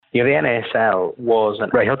You know, the NASL was,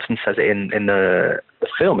 and Ray Hudson says it in the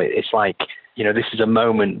film, it's like, you know, this is a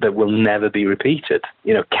moment that will never be repeated,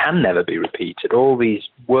 you know, can never be repeated. All these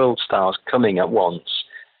world stars coming at once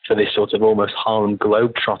for this sort of almost Harlem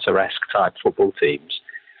Globetrotter-esque type football teams,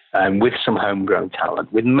 with some homegrown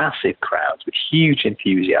talent, with massive crowds, with huge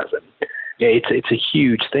enthusiasm. Yeah, it's a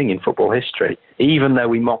huge thing in football history, even though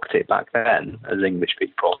we mocked it back then as English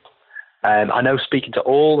people. I know, speaking to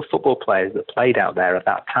all the football players that played out there at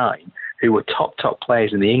that time, who were top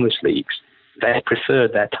players in the English leagues, they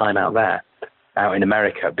preferred their time out there, out in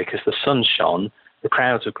America, because the sun shone, the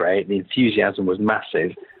crowds were great, the enthusiasm was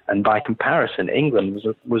massive, and by comparison, England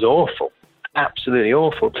was awful, absolutely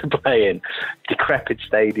awful to play in. Decrepit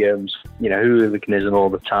stadiums, you know, hooliganism all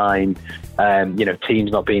the time, you know,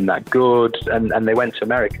 teams not being that good, and they went to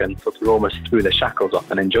America and sort of almost threw their shackles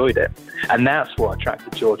off and enjoyed it. And that's what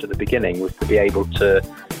attracted George at the beginning, was to be able to,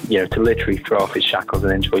 you know, to literally throw off his shackles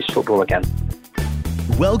and enjoy football again.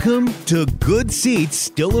 Welcome to Good Seats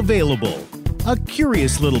Still Available, a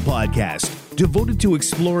curious little podcast devoted to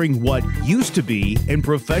exploring what used to be in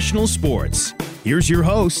professional sports. Here's your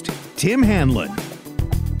host, Tim Hanlon.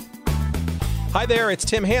 Hi there, it's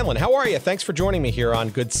Tim Hanlon. How are you? Thanks for joining me here on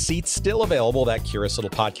Good Seats Still Available, that curious little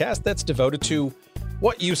podcast that's devoted to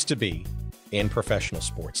what used to be in professional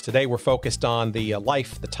sports. Today we're focused on the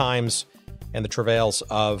life, the times, and the travails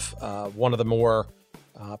of one of the more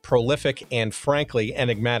prolific and frankly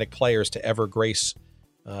enigmatic players to ever grace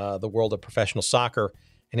the world of professional soccer,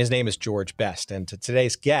 and his name is George Best. And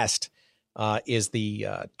today's guest is the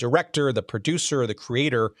director, the producer, the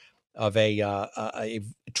creator of a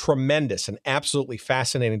tremendous and absolutely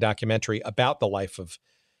fascinating documentary about the life of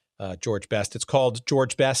George Best. It's called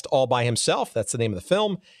George Best All by Himself. That's the name of the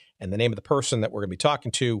film, and the name of the person that we're going to be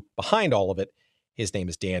talking to behind all of it, his name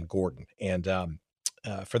is Dan Gordon. And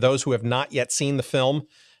for those who have not yet seen the film,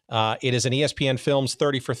 it is an ESPN Films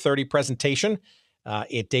 30 for 30 presentation.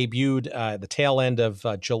 It debuted the tail end of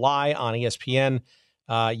July on ESPN.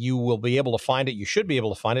 You will be able to find it. You should be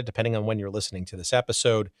able to find it, depending on when you're listening to this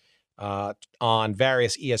episode, on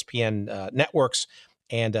various ESPN networks.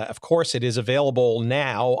 And of course, it is available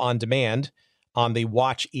now on demand on the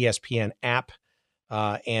Watch ESPN app.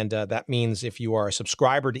 And that means if you are a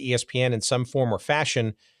subscriber to ESPN in some form or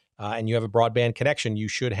fashion, and you have a broadband connection, you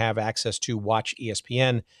should have access to Watch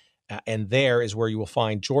ESPN. And there is where you will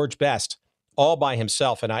find George Best all by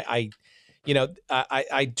himself. And I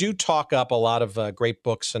do talk up a lot of great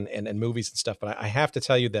books and movies and stuff, but I have to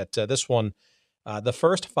tell you that this one, the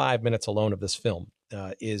first 5 minutes alone of this film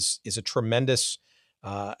is a tremendous,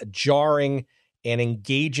 jarring and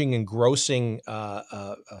engaging, engrossing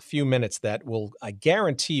a few minutes that will, I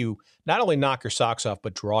guarantee you, not only knock your socks off,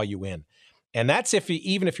 but draw you in. And that's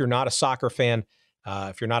even if you're not a soccer fan,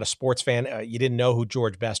 if you're not a sports fan, you didn't know who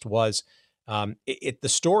George Best was. The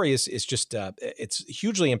story is just it's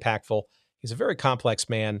hugely impactful. He's a very complex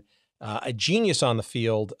man, a genius on the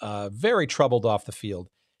field, very troubled off the field,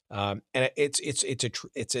 and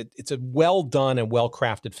it's a well done and well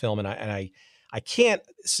crafted film. And I can't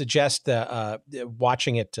suggest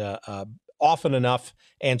watching it often enough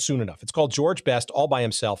and soon enough. It's called George Best All by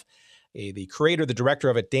Himself. The creator, the director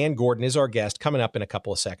of it, Dan Gordon, is our guest, coming up in a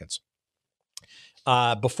couple of seconds.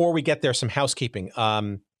 Before we get there, some housekeeping.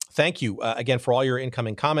 Thank you again for all your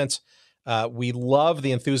incoming comments. We love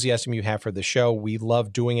the enthusiasm you have for the show. We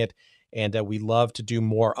love doing it, and we love to do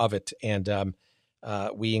more of it. And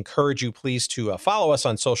we encourage you, please, to follow us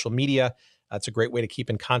on social media. It's a great way to keep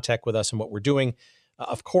in contact with us and what we're doing.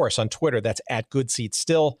 Of course, on Twitter, that's at Good Seats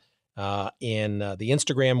Still. In the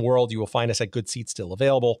Instagram world, you will find us at Good Seats Still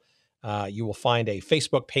Available. You will find a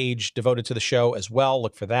Facebook page devoted to the show as well.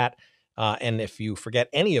 Look for that. And if you forget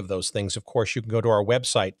any of those things, of course, you can go to our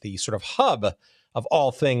website, the sort of hub of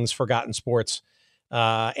all things forgotten sports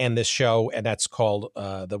and this show. And that's called,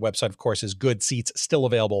 the website, of course, is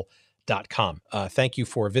goodseatsstillavailable.com. Thank you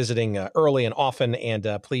for visiting early and often.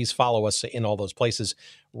 And please follow us in all those places.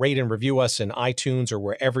 Rate and review us in iTunes or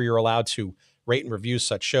wherever you're allowed to rate and review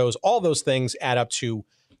such shows. All those things add up to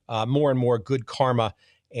more and more good karma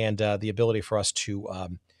and the ability for us to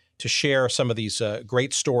share some of these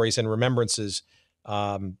great stories and remembrances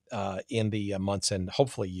in the months and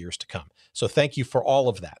hopefully years to come. So thank you for all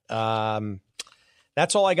of that.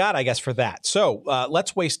 That's all I got, I guess, for that. So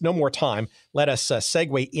let's waste no more time. Let us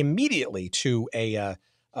segue immediately to a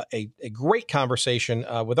great conversation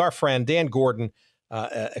with our friend Dan Gordon,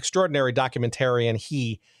 extraordinary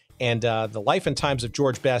documentarian, and the life and times of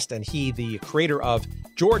George Best, and he, the creator of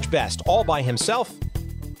George Best, All by Himself,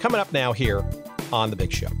 coming up now here on The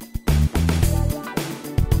Big Show.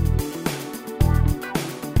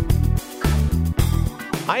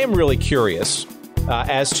 I am really curious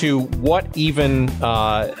as to what even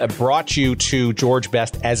brought you to George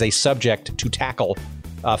Best as a subject to tackle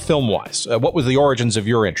film-wise. What was the origins of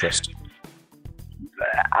your interest?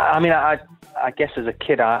 I mean, I guess as a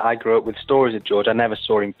kid, I grew up with stories of George. I never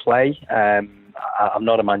saw him play. I'm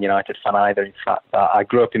not a Man United fan either. In fact, I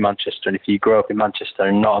grew up in Manchester, and if you grow up in Manchester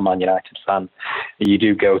and not a Man United fan, you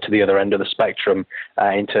do go to the other end of the spectrum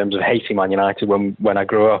in terms of hating Man United when I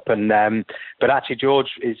grew up. But actually,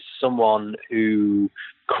 George is someone who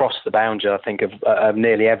crossed the boundary, I think, of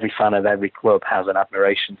nearly every fan of every club has an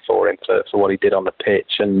admiration for him for what he did on the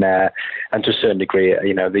pitch, and to a certain degree,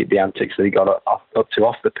 the antics that he got up to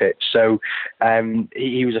off the pitch. So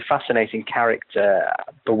he was a fascinating character,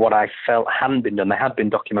 but what I felt hadn't been done, there had been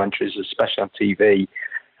documentaries, especially on TV,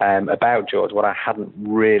 about George. What I hadn't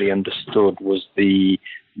really understood was the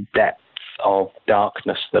depth of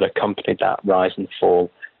darkness that accompanied that rise and fall.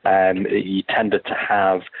 You tended to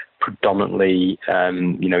have predominantly,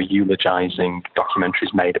 eulogizing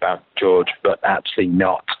documentaries made about George, but actually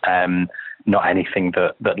not anything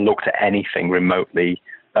that looked at anything remotely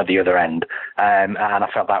at the other end. And I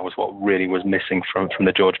felt that was what really was missing from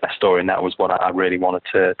the George Best story, and that was what I really wanted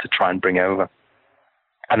to try and bring over.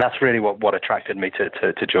 And that's really what attracted me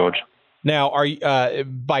to George. Now, are you,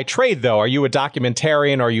 by trade, though, are you a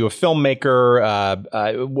documentarian? Are you a filmmaker?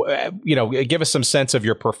 Give us some sense of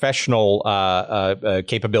your professional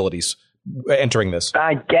capabilities entering this.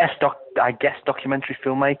 I guess documentary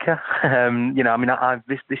filmmaker.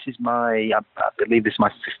 This is I believe this is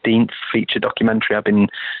my 15th feature documentary. I've been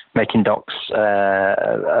making docs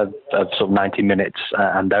of sort of 90 minutes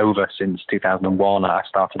and over since 2001. I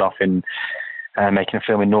started off in making a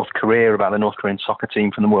film in North Korea about the North Korean soccer team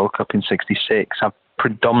from the World Cup in '66. I've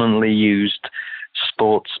predominantly used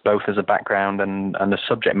sports both as a background and a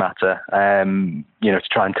subject matter, to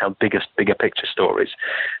try and tell bigger picture stories.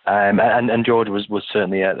 And George was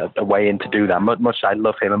certainly a way in to do that. Much I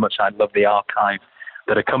love him, and much I love the archive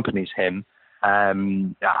that accompanies him.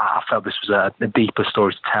 I felt this was a deeper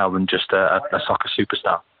story to tell than just a soccer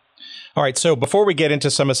superstar. All right. So before we get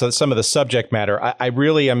into some of the subject matter, I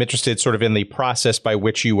really am interested sort of in the process by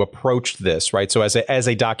which you approached this, right? So as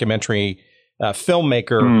a documentary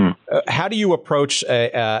filmmaker, how do you approach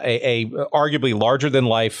a arguably larger than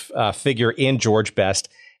life figure in George Best,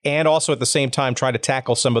 and also at the same time try to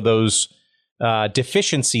tackle some of those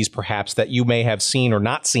deficiencies perhaps that you may have seen or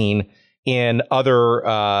not seen in other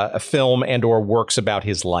film and or works about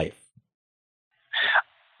his life?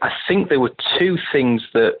 I think there were two things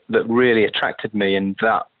that really attracted me, and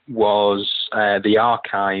that was the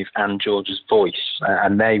archive and George's voice,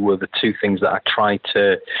 and they were the two things that I tried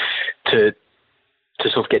to sort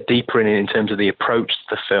of get deeper in terms of the approach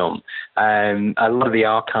to the film. A lot of the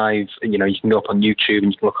archive, you can go up on YouTube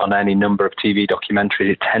and you can look on any number of TV documentaries.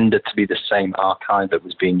 It tended to be the same archive that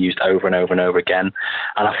was being used over and over and over again,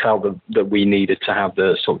 and I felt that we needed to have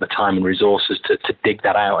the sort of the time and resources to dig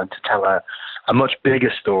that out and to tell a much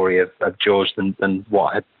bigger story of George than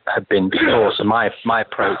what had been before. So my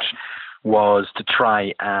approach was to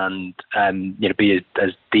try and be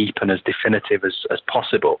as deep and as definitive as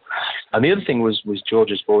possible. And the other thing was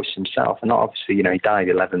George's voice himself. And obviously, he died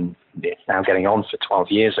now getting on for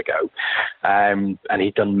 12 years ago, and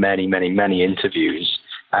he'd done many, many, many interviews.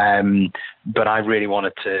 But I really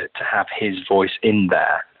wanted to have his voice in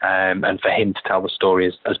there, and for him to tell the story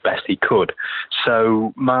as best he could.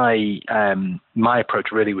 So my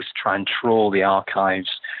approach really was to try and trawl the archives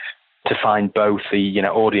to find both the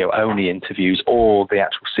audio only interviews or the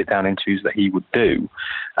actual sit down interviews that he would do,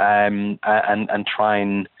 and try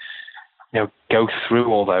and go through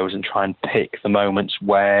all those and try and pick the moments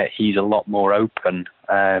where he's a lot more open.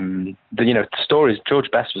 The stories, George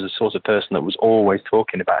Best was the sort of person that was always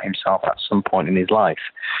talking about himself at some point in his life.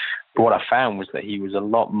 But what I found was that he was a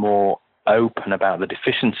lot more open about the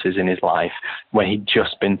deficiencies in his life when he'd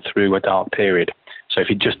just been through a dark period. So if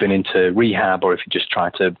he'd just been into rehab, or if he just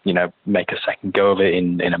tried to, make a second go of it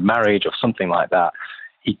in a marriage or something like that,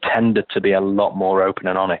 he tended to be a lot more open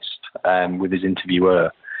and honest with his interviewer.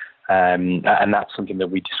 And that's something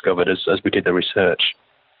that we discovered as we did the research.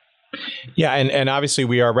 Yeah, and obviously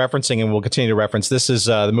we are referencing, and we'll continue to reference, this is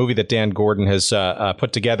the movie that Dan Gordon has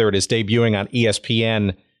put together. It is debuting on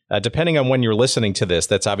ESPN. Depending on when you're listening to this,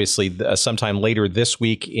 that's obviously sometime later this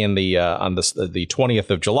week on the 20th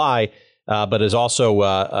of July, but is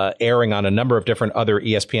also airing on a number of different other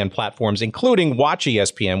ESPN platforms, including Watch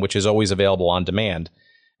ESPN, which is always available on demand.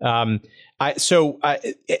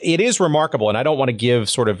 It is remarkable, and I don't want to give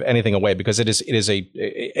sort of anything away because it is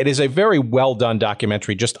a very well done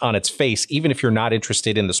documentary just on its face, even if you're not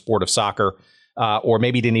interested in the sport of soccer. or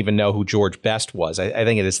maybe didn't even know who George Best was. I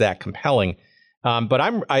think it is that compelling. But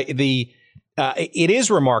it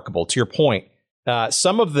is remarkable, to your point.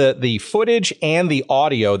 Some of the footage and the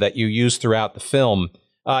audio that you use throughout the film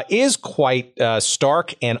is quite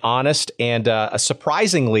stark and honest and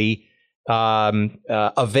surprisingly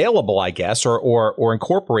available, I guess, or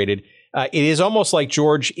incorporated. It is almost like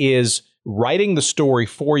George is writing the story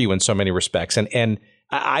for you in so many respects. And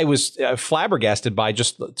I was flabbergasted by,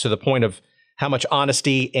 just to the point of how much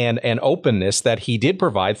honesty and openness that he did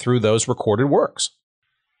provide through those recorded works.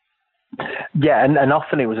 Yeah, and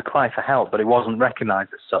often it was a cry for help, but it wasn't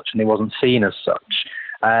recognized as such, and it wasn't seen as such.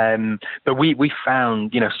 But we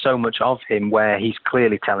found, so much of him where he's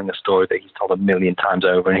clearly telling a story that he's told a million times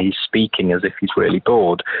over, and he's speaking as if he's really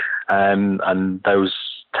bored. And those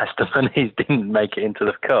testimonies didn't make it into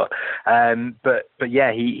the cut. But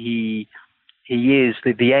yeah, he is.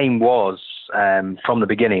 The aim was from the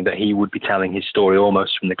beginning that he would be telling his story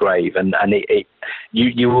almost from the grave, and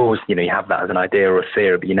you always you have that as an idea or a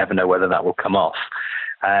theory, but you never know whether that will come off.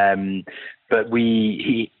 But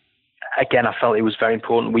again, I felt it was very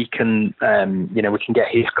important. We can get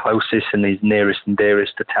his closest and his nearest and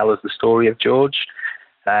dearest to tell us the story of George,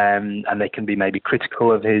 and they can be maybe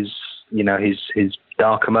critical of his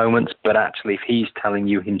darker moments. But actually, if he's telling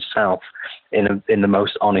you himself in the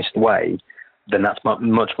most honest way, then that's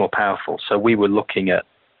much more powerful. So we were looking at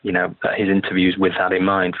his interviews with that in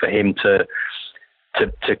mind, for him to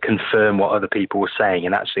confirm what other people were saying,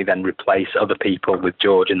 and actually then replace other people with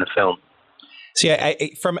George in the film. See,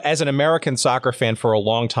 as an American soccer fan for a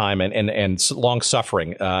long time and long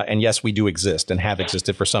suffering, and yes, we do exist and have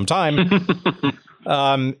existed for some time.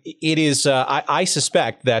 It is. I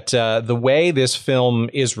suspect that the way this film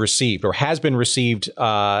is received, or has been received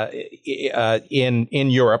in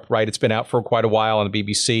Europe, right? It's been out for quite a while on the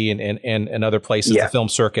BBC and other places, the film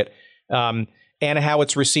circuit, and how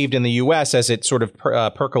it's received in the U.S. as it sort of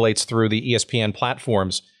percolates through the ESPN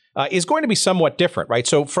platforms. Is going to be somewhat different, right?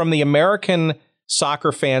 So from the American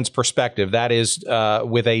soccer fan's perspective, that is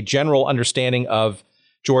with a general understanding of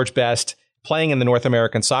George Best playing in the North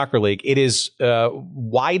American Soccer League, it is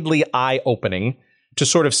widely eye-opening to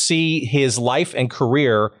sort of see his life and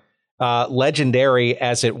career, legendary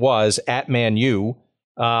as it was at Man U.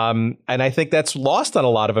 And I think that's lost on a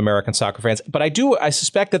lot of American soccer fans. But I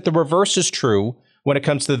suspect that the reverse is true when it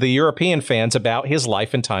comes to the European fans about his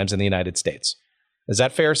life and times in the United States. Is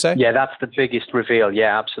that fair to say? Yeah, that's the biggest reveal.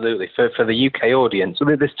 Yeah, absolutely. For the UK audience, so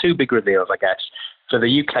there's two big reveals, I guess. For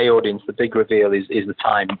the UK audience, the big reveal is the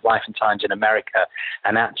life and times in America,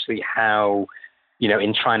 and actually how,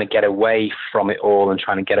 in trying to get away from it all and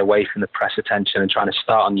trying to get away from the press attention and trying to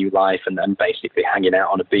start a new life and basically hanging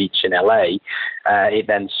out on a beach in LA, it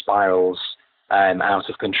then spirals out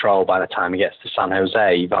of control by the time it gets to San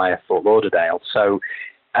Jose via Fort Lauderdale. So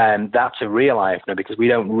that's a real eye-opener, because we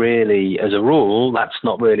don't really, as a rule, that's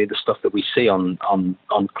not really the stuff that we see on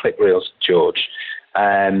clip reels of George.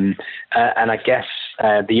 And I guess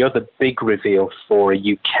the other big reveal for a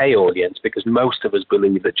UK audience, because most of us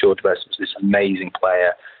believe that George Best was this amazing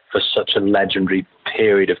player for such a legendary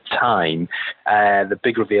period of time, the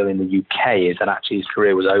big reveal in the UK is that actually his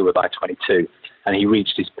career was over by 22. And he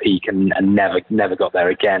reached his peak and never got there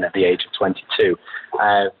again at the age of 22.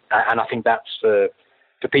 And I think that's for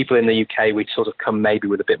people in the UK, we'd sort of come maybe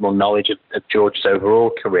with a bit more knowledge of George's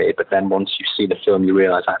overall career, but then once you see the film, you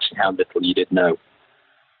realise actually how little you did know.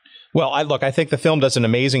 Well, I think the film does an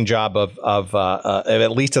amazing job of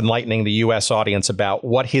at least enlightening the U.S. audience about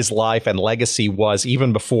what his life and legacy was,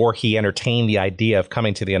 even before he entertained the idea of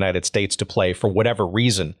coming to the United States to play for whatever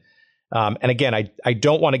reason. And again, I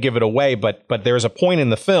don't want to give it away, but there's a point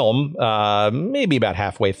in the film, maybe about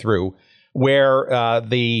halfway through, where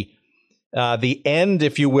the end,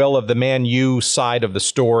 if you will, of the Man U side of the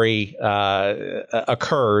story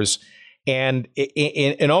occurs, and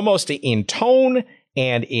in almost in tone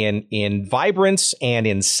and in vibrance and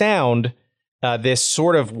in sound, this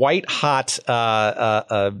sort of white-hot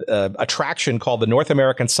attraction called the North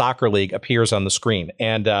American Soccer League appears on the screen.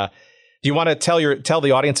 And do you want to tell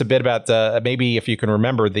the audience a bit about maybe, if you can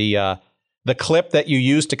remember, the clip that you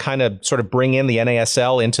used to kind of sort of bring in the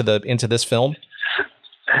NASL into this film?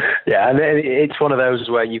 Yeah, and it's one of those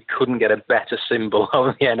where you couldn't get a better symbol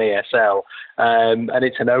of the NASL, and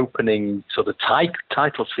it's an opening sort of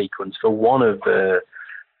title sequence for one of the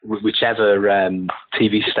whichever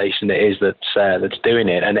TV station it is that's doing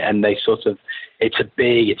it, and they sort of, it's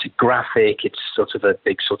a graphic, it's sort of a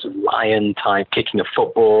big sort of lion type kicking a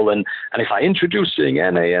football, and it's like introducing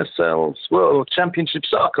NASL's World Championship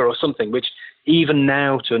Soccer or something, which even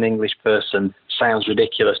now to an English person sounds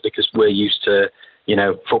ridiculous, because we're used to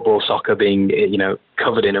football, soccer being,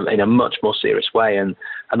 covered in a much more serious way. And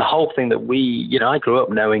the whole thing that I grew up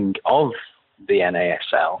knowing of the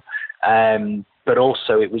NASL, but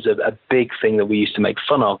also it was a big thing that we used to make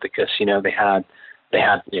fun of because, they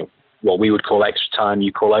had what we would call extra time,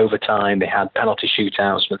 you call overtime. They had penalty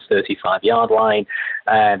shootouts from the 35-yard line.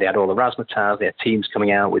 They had all the razzmatazz. They had teams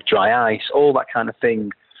coming out with dry ice, all that kind of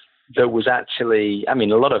thing. That was actually, a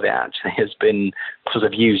lot of it actually has been sort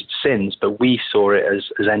of used since, but we saw it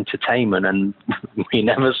as entertainment, and we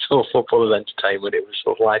never saw football as entertainment. It was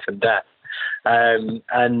sort of life and death.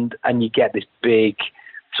 And you get this big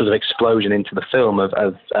sort of explosion into the film of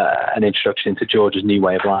an introduction into George's new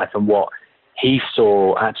way of life and what he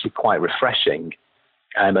saw actually quite refreshing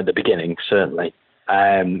at the beginning, certainly.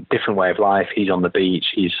 Different way of life. He's on the beach.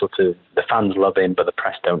 He's the fans love him, but the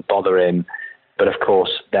press don't bother him. But of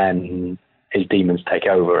course, then his demons take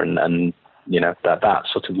over, and that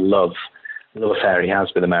sort of love affair he has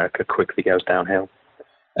with America quickly goes downhill.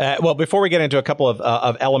 Well, before we get into a couple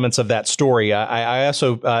of elements of that story, I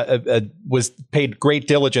also was paid great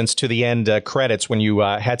diligence to the end credits when you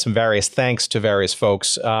had some various thanks to various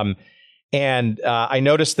folks. And I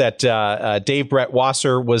noticed that Dave Brett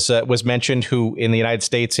Wasser was mentioned, who in the United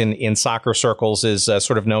States in soccer circles is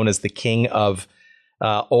sort of known as the king of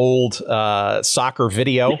old soccer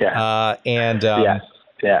video.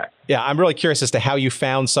 Yeah, I'm really curious as to how you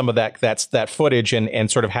found some of that footage and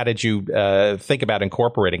sort of how did you think about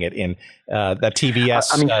incorporating it in that TVS?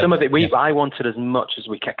 Some of it I wanted as much as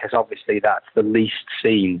we can, because obviously that's the least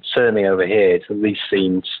seen. Certainly over here, it's the least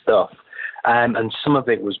seen stuff. And some of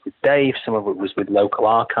it was with Dave, some of it was with local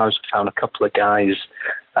archives. We found a couple of guys.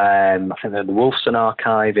 I think they're the Wolfson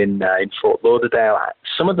Archive in Fort Lauderdale.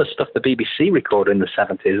 Some of the stuff the BBC recorded in the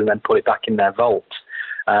 70s and then put it back in their vault.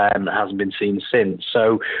 That hasn't been seen since.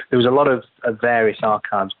 So there was a lot of various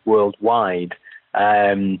archives worldwide.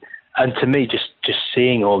 And to me, just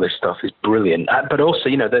seeing all this stuff is brilliant. But also,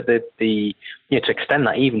 to extend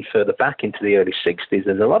that even further back into the early 60s,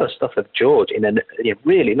 there's a lot of stuff of George in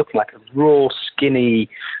really looking like a raw, skinny,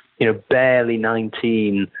 barely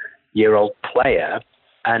 19-year-old player.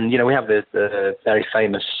 And, we have the very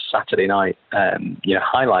famous Saturday night,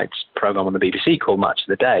 highlights program on the BBC called Match of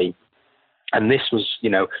the Day. And this was,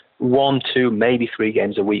 1, 2, maybe 3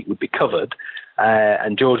 games a week would be covered,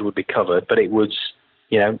 and George would be covered, but it was,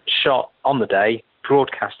 shot on the day,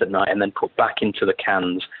 broadcast at night, and then put back into the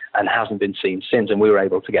cans and hasn't been seen since. And we were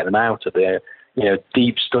able to get them out of the,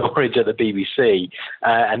 deep storage at the BBC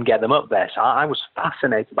and get them up there. So I was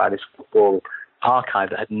fascinated by this football archive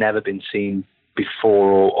that had never been seen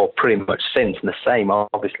before or pretty much since. And the same,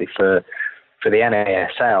 obviously, for the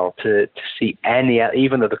NASL to see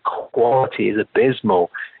even though the quality is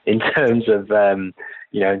abysmal in terms of, the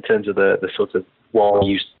sort of what we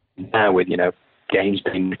use now with, games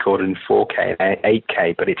being recorded in 4K and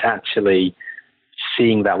 8K, but it's actually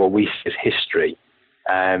seeing that what we see as history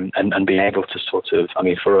and being able to sort of,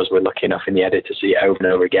 for us, we're lucky enough in the edit to see it over and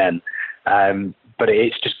over again. But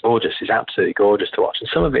it's just gorgeous. It's absolutely gorgeous to watch. And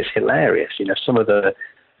some of it's hilarious. Some of the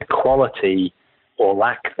quality or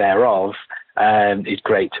lack thereof is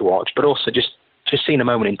great to watch, but also just seeing a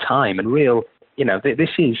moment in time and real, this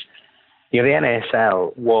is, the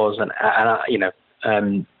NASL was,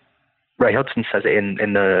 Ray Hudson says it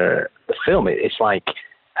in the film. It's like,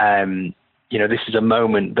 this is a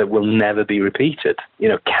moment that will never be repeated,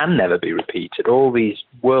 can never be repeated. All these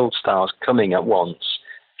world stars coming at once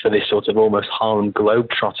for this sort of almost Harlem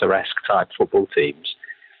Globetrotter-esque type football teams,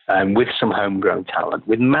 with some homegrown talent,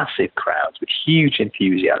 with massive crowds, with huge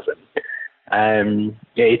enthusiasm.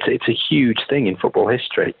 It's a huge thing in football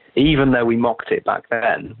history, even though we mocked it back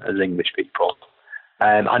then as English people.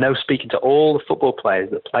 I know, speaking to all the football players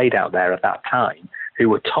that played out there at that time, who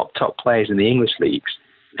were top players in the English leagues,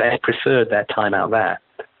 they preferred their time out there,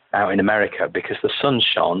 out in America, because the sun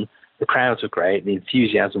shone, the crowds were great, the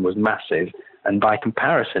enthusiasm was massive, and by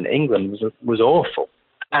comparison, England was awful,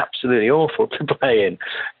 absolutely awful to play in.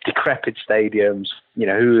 Decrepit stadiums,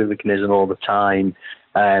 hooliganism all the time,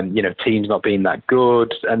 teams not being that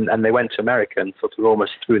good, and they went to America and sort of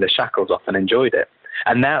almost threw their shackles off and enjoyed it.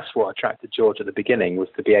 And that's what attracted George at the beginning, was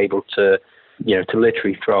to be able to, to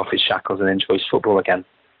literally throw off his shackles and enjoy his football again.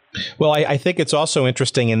 Well, I think it's also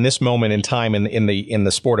interesting in this moment in time in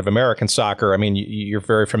the sport of American soccer. You're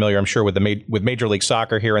very familiar, I'm sure, with Major League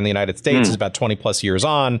Soccer here in the United States. It's about 20 plus years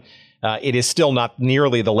on. It is still not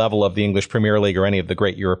nearly the level of the English Premier League or any of the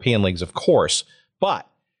great European leagues, of course, but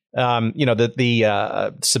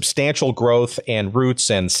the substantial growth and roots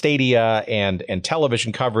and stadia and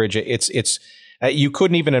television coverage. It's You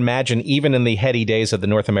couldn't even imagine, even in the heady days of the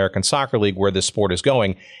North American Soccer League, where this sport is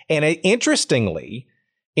going. And interestingly,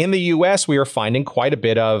 in the U.S., we are finding quite a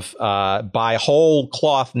bit of by whole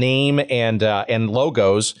cloth name and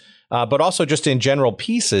logos, but also just in general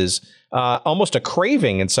pieces, almost a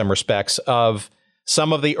craving in some respects of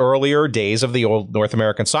some of the earlier days of the old North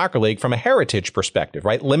American Soccer League from a heritage perspective,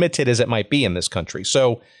 right? Limited as it might be in this country.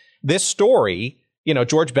 So this story,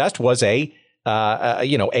 George Best was a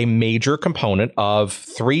major component of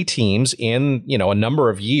three teams in, a number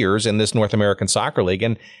of years in this North American Soccer League.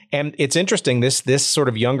 And it's interesting, this sort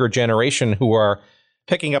of younger generation who are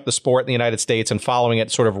picking up the sport in the United States and following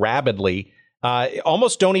it sort of rabidly,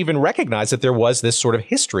 almost don't even recognize that there was this sort of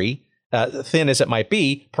history, thin as it might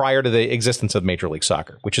be, prior to the existence of Major League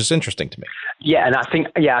Soccer, which is interesting to me. Yeah, and I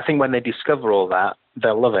think when they discover all that,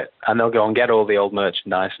 they'll love it, and they'll go and get all the old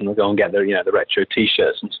merchandise, and they'll go and get the retro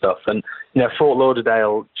T-shirts and stuff. And Fort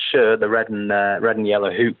Lauderdale shirt, the red and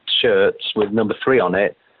yellow hoop shirts with number 3 on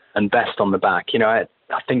it and Best on the back. I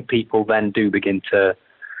think people then do begin to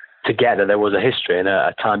get that there was a history and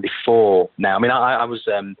a time before now. I mean, I was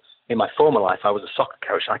in my former life, I was a soccer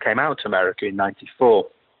coach. I came out to America in '94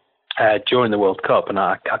 during the World Cup, and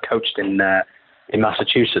I coached in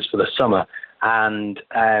Massachusetts for the summer. And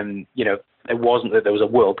there was a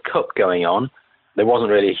World Cup going on. There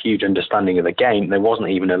wasn't really a huge understanding of the game. There wasn't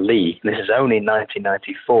even a league. This is only in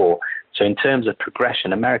 1994. So in terms of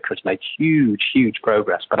progression, America has made huge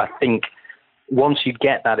progress. But I think once you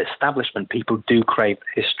get that establishment, people do crave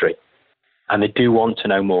history, and they do want to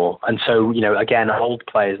know more. And so, again, old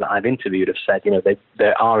players that I've interviewed have said,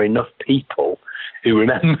 there are enough people who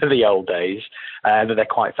remember the old days that they're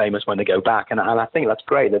quite famous when they go back. And I think that's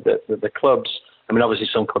great that the clubs, I mean, obviously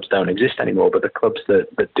some clubs don't exist anymore, but the clubs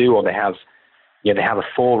that do, or they have a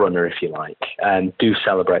forerunner, if you like, and do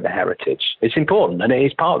celebrate the heritage. It's important, and it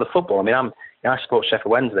is part of the football. I mean, I support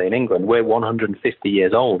Sheffield Wednesday in England. We're 150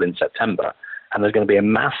 years old in September, and there's going to be a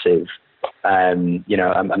massive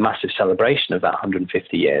celebration of that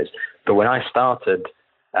 150 years. But when I started,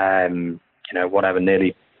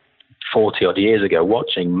 nearly 40 odd years ago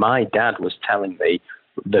watching, my dad was telling me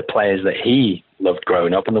the players that he loved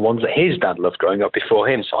growing up and the ones that his dad loved growing up before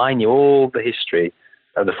him. So I knew all the history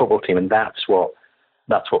of the football team, and that's what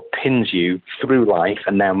pins you through life.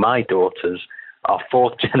 And now my daughters are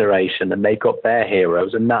 4th generation, and they've got their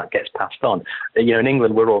heroes, and that gets passed on. In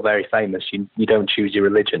England, we're all very famous. You don't choose your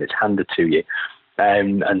religion; it's handed to you.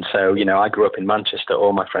 And so, I grew up in Manchester.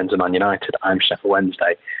 All my friends are Man United. I'm Sheffield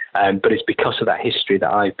Wednesday. But it's because of that history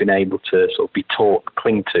that I've been able to sort of be taught,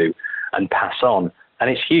 cling to, and pass on. And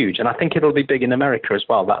it's huge. And I think it'll be big in America as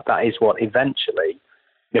well. That is what eventually,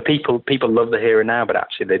 people love the here and now, but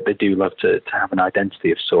actually they do love to have an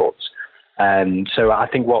identity of sorts. So I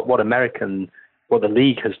think what the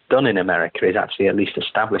league has done in America is actually at least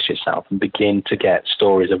establish itself and begin to get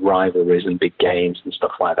stories of rivalries and big games and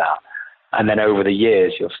stuff like that. And then over the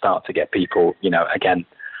years, you'll start to get people, again,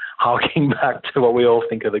 harking back to what we all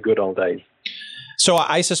think are the good old days. So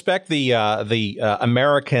I suspect the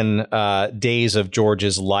American days of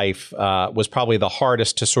George's life was probably the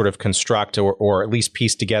hardest to sort of construct or at least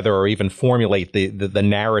piece together or even formulate the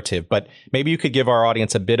narrative. But maybe you could give our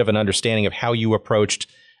audience a bit of an understanding of how you approached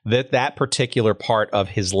that particular part of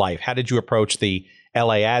his life. How did you approach the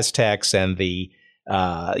LA Aztecs and the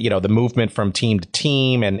movement from team to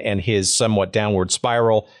team and his somewhat downward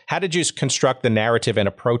spiral? How did you construct the narrative and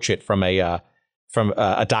approach it from a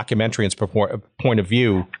documentary's point of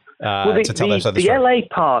view to tell us the story? The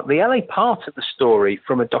LA part of the story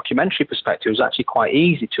from a documentary perspective was actually quite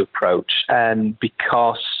easy to approach,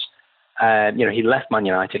 because he left Man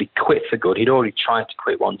United. He quit for good. He'd already tried to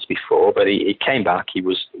quit once before, but he came back. He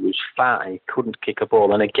was fat. He couldn't kick a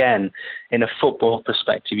ball. And again, in a football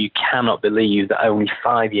perspective, you cannot believe that only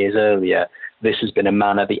 5 years earlier, this has been a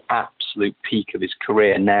man at the absolute peak of his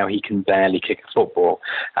career. Now he can barely kick a football.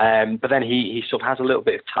 But then he sort of has a little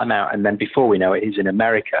bit of time out. And then before we know it, he's in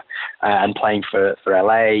America and playing for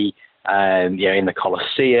LA, in the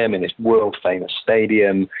Coliseum, in this world famous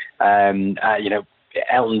stadium.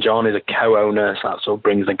 Elton John is a co-owner, so that sort of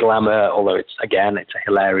brings the glamour, although it's a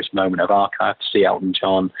hilarious moment of archive to see Elton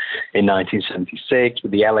John in 1976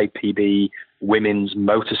 with the LAPD women's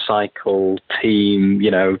motorcycle team,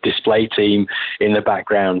 display team in the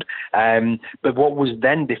background. But what was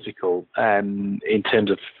then difficult in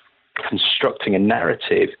terms of constructing a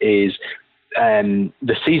narrative is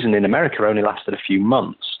the season in America only lasted a few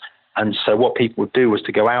months. And so what people would do was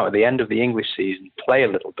to go out at the end of the English season, play a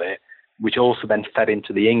little bit, which also then fed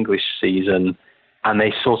into the English season, and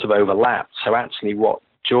they sort of overlapped. So actually what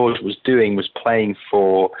George was doing was playing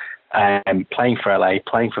for playing for LA,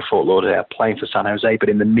 playing for Fort Lauderdale, playing for San Jose. But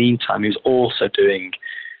in the meantime, he was also doing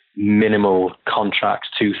minimal contracts,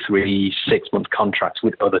 2, 3, 6-month contracts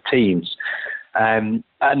with other teams. And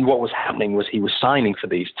what was happening was he was signing for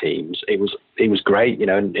these teams. It was great. You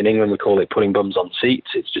know, in England we call it putting bums on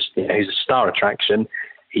seats. It's just, you know, he's a star attraction.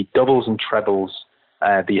 He doubles and trebles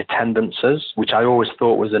the attendances, which I always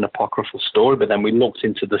thought was an apocryphal story. But then we looked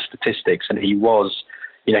into the statistics, and he was,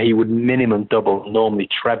 you know, he would minimum double, normally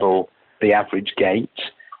treble the average gate.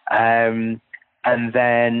 And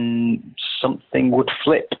then something would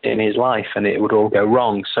flip in his life and it would all go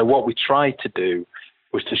wrong. So what we tried to do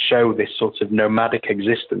was to show this sort of nomadic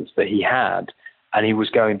existence that he had. And he was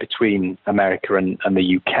going between America and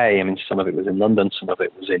the UK. I mean, some of it was in London, some of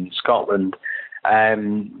it was in Scotland.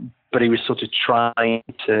 But he was sort of trying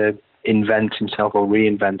to invent himself or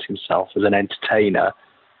reinvent himself as an entertainer.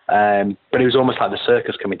 But it was almost like the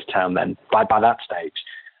circus coming to town then, by that stage.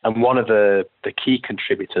 And one of the key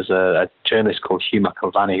contributors, a journalist called Hugh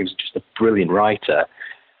McIlvanney, who's just a brilliant writer,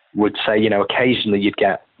 would say, you know, occasionally you'd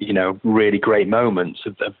get, you know, really great moments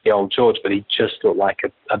of the old George, but he just looked like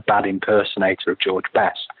a bad impersonator of George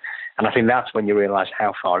Best. And I think that's when you realise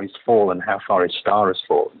how far he's fallen, how far his star has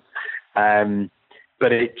fallen.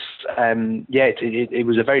 But it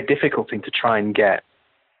was a very difficult thing to try and get,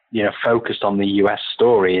 you know, focused on the US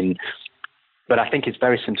story. But I think it's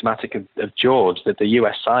very symptomatic of George, that the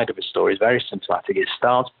US side of his story is very symptomatic. It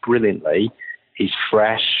starts brilliantly. He's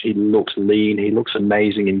fresh. He looks lean. He looks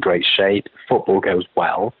amazing, in great shape. Football goes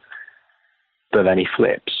well, but then he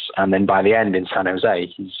flips. And then by the end in San Jose,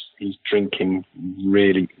 he's drinking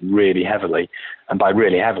really, really heavily. And by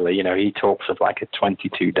really heavily, you know, he talks of like a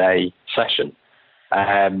 22-day session.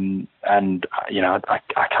 And, you know, I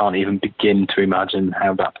can't even begin to imagine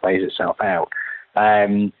how that plays itself out.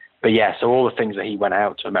 But yeah, so all the things that he went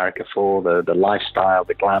out to America for, the lifestyle,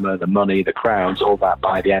 the glamour, the money, the crowds, all that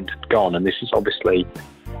by the end had gone. And this is obviously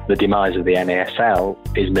the demise of the NASL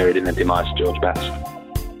is mirrored in the demise of George Best.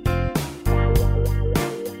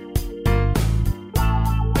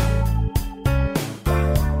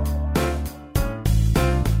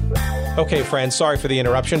 Okay, friends, sorry for the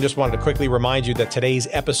interruption. Just wanted to quickly remind you that today's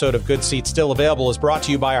episode of Good Seats Still Available is brought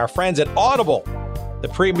to you by our friends at Audible, the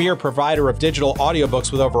premier provider of digital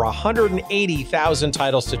audiobooks with over 180,000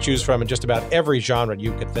 titles to choose from in just about every genre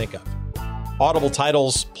you could think of. Audible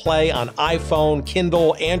titles play on iPhone,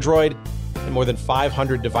 Kindle, Android, and more than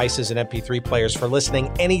 500 devices and MP3 players for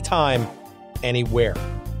listening anytime, anywhere.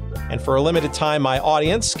 And for a limited time, my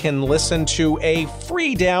audience can listen to a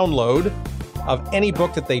free download of any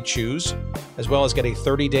book that they choose, as well as get a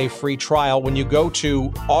 30-day free trial when you go to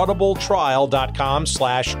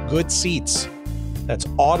audibletrial.com/goodseats. That's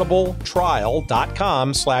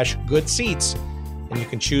audibletrial.com/goodseats. And you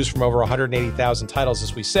can choose from over 180,000 titles,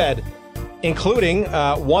 as we said, including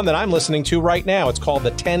one that I'm listening to right now. It's called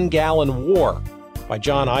The 10-Gallon War by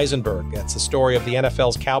John Eisenberg. That's the story of the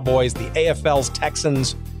NFL's Cowboys, the AFL's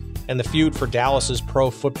Texans, and the feud for Dallas's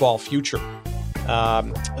pro football future.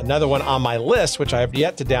 Another one on my list, which I have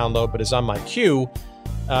yet to download but is on my queue,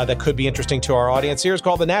 that could be interesting to our audience here, is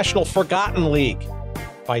called The National Forgotten League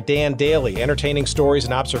by Dan Daly, entertaining stories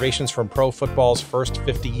and observations from pro football's first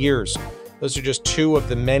 50 years. Those are just two of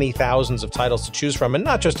the many thousands of titles to choose from, and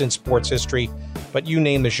not just in sports history, but you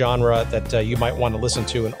name the genre that you might want to listen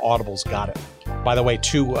to, and Audible's got it. By the way,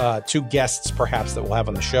 two guests perhaps that we'll have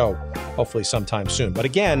on the show, hopefully sometime soon. But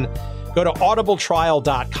again, go to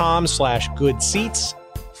audibletrial.com/goodseats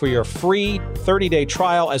for your free 30-day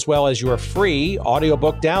trial, as well as your free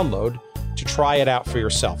audiobook download to try it out for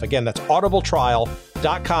yourself. Again, that's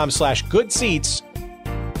audibletrial.com/goodseats.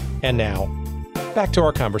 And now, back to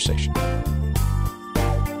our conversation.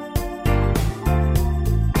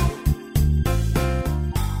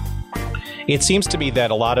 It seems to me that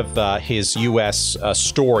a lot of his U.S.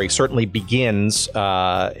 Story certainly begins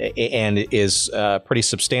and is pretty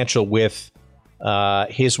substantial with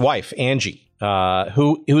his wife, Angie,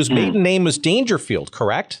 whose maiden name was Dangerfield,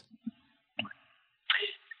 correct?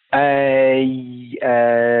 No,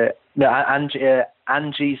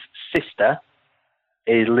 Angie's sister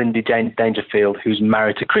is Lindy Dangerfield, who's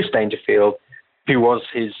married to Chris Dangerfield, who was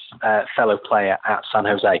his fellow player at San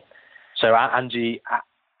Jose. So Angie...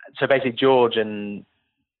 So basically, there was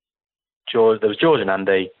George and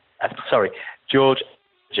Andy, George,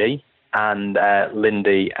 Angie, and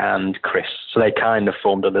Lindy and Chris. So they kind of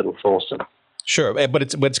formed a little foursome. Sure, but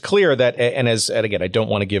it's clear that, and again, I don't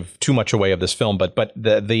want to give too much away of this film, but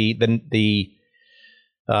the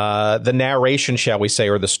narration, shall we say,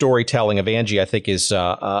 or the storytelling of Angie, I think, is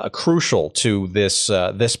crucial to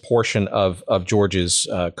this portion of George's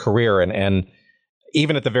career, and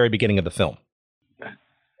even at the very beginning of the film.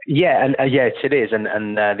 Yeah, and yes, it is,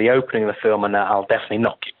 and the opening of the film, and I'll definitely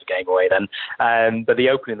not give the game away then. But the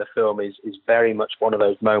opening of the film is very much one of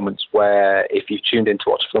those moments where, if you've tuned in to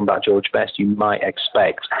watch a film about George Best, you might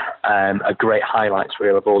expect a great highlights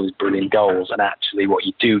reel of all his brilliant goals, and actually, what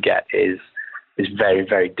you do get is very,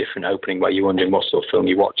 very different opening, where you're wondering what sort of film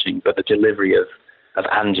you're watching. But the delivery of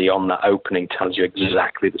Angie on that opening tells you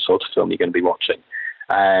exactly the sort of film you're going to be watching.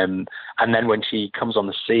 And then when she comes on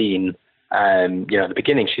the scene. At the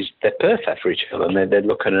beginning, they're perfect for each other, and they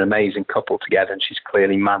look at an amazing couple together, and she's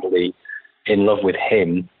clearly madly in love with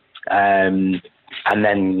him, and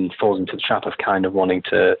then falls into the trap of kind of wanting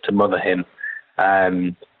to mother him,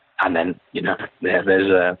 and then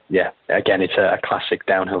again, it's a classic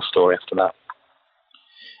downhill story after that.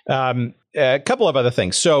 A couple of other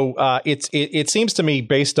things. So it seems to me,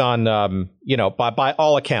 based on by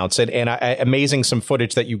all accounts, and amazing some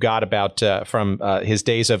footage that you got about from his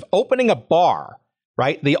days of opening a bar,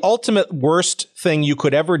 right? The ultimate worst thing you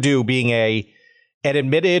could ever do, being an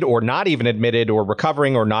admitted or not even admitted or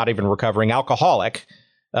recovering or not even recovering alcoholic,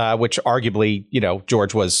 which arguably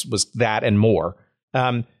George was that and more.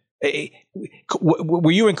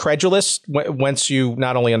 Were you incredulous once you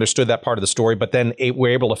not only understood that part of the story, but then were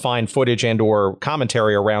able to find footage and or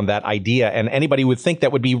commentary around that idea? And anybody would think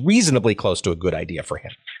that would be reasonably close to a good idea for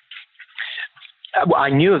him. Well,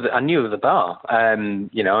 I knew of the bar,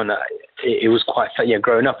 and it was quite.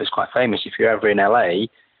 Growing up, it's quite famous. If you're ever in LA,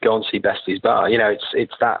 go and see Bestie's Bar.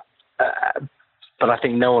 It's that. But I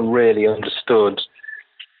think no one really understood.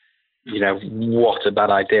 What a bad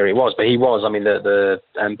idea it was. But he was, the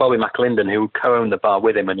Bobby McLinden, who co-owned the bar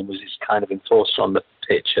with him and was his kind of enforcer on the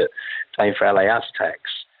pitch playing for LA Aztecs,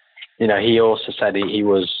 he also said he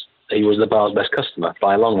was the bar's best customer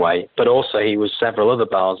by a long way, but also he was several other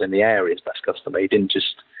bars in the area's best customer. He didn't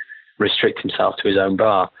just restrict himself to his own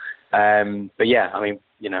bar. But yeah,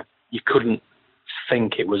 you couldn't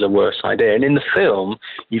think it was a worse idea. And in the film,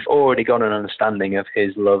 you've already got an understanding of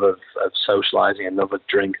his love of socializing and love of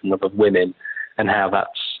drink and love of women, and how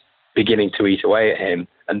that's beginning to eat away at him.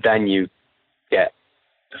 And then you get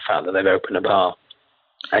the fact that they've opened a bar,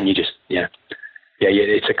 and you just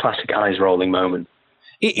it's a classic eyes rolling moment.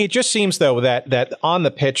 It just seems though that on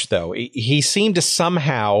the pitch though, he seemed to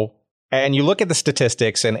somehow. And you look at the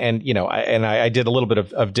statistics, and I did a little bit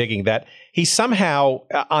of digging, that he somehow,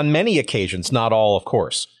 on many occasions, not all, of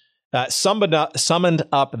course, summoned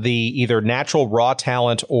up the either natural raw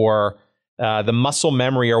talent or the muscle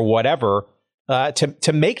memory or whatever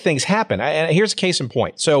to make things happen. And here's a case in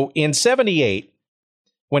point. So in '78,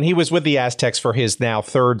 when he was with the Aztecs for his now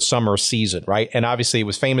third summer season, right? And obviously it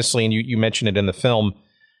was famously, and you mentioned it in the film,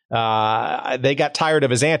 they got tired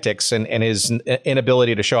of his antics and his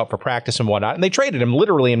inability to show up for practice and whatnot. And they traded him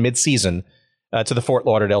literally in mid-season to the Fort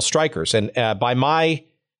Lauderdale Strikers. And by my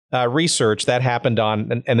research, that happened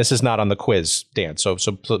on, and this is not on the quiz, Dan, so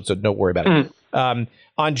don't worry about it. On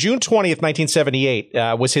June 20th, 1978,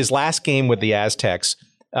 was his last game with the Aztecs.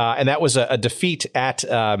 And that was a defeat at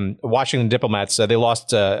Washington Diplomats. They lost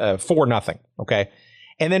 4-0. Okay.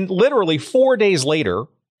 And then literally 4 days later,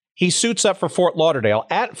 he suits up for Fort Lauderdale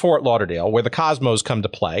at Fort Lauderdale, where the Cosmos come to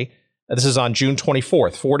play. This is on June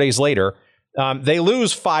 24th, 4 days later. They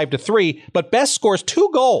lose 5-3, but Best scores 2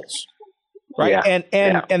 goals. Right. Yeah.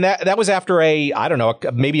 And that was after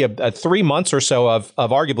maybe a 3 months or so of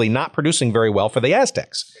arguably not producing very well for the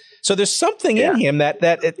Aztecs. So there's something in him that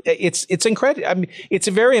it's incredible. I mean, it's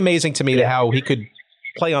very amazing to me how he could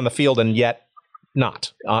play on the field and yet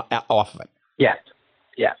not off of it. Yeah.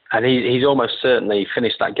 Yeah, and he's almost certainly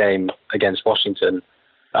finished that game against Washington,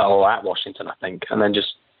 or at Washington, I think, and then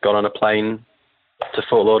just got on a plane to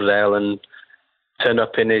Fort Lauderdale and turned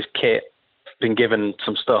up in his kit, been given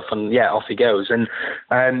some stuff, and off he goes. And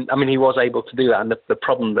he was able to do that, and the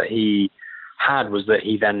problem that he had was that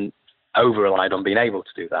he then over-relied on being able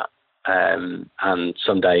to do that. And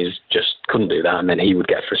some days just couldn't do that, and then he would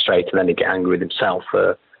get frustrated, and then he'd get angry with himself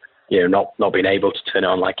for not being able to turn it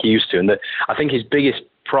on like he used to. And I think his biggest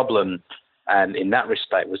problem in that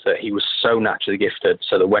respect was that he was so naturally gifted,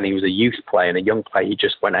 so that when he was a youth player and a young player, he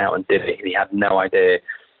just went out and did it. He had no idea,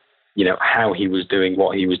 how he was doing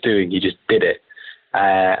what he was doing. He just did it.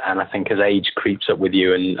 And I think as age creeps up with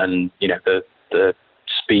you and the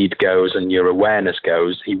speed goes and your awareness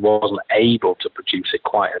goes, he wasn't able to produce it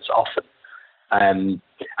quite as often.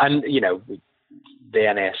 The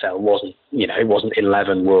NASL wasn't, it wasn't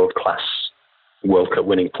 11 world-class World Cup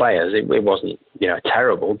winning players. It wasn't,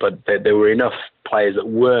 terrible, but there were enough players that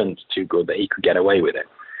weren't too good that he could get away with it.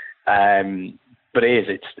 But his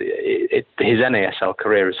NASL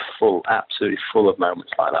career is absolutely full of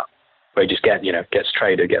moments like that. where he just gets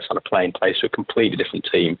traded, gets on a plane, plays to a completely different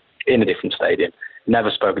team in a different stadium,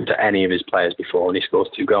 never spoken to any of his players before, and he scores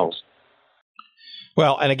 2 goals.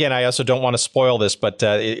 Well, and again, I also don't want to spoil this, but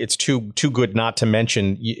it's too good not to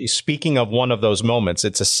mention. Speaking of one of those moments,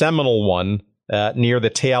 it's a seminal one near the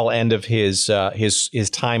tail end of his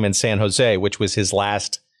time in San Jose, which was his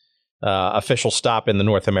last official stop in the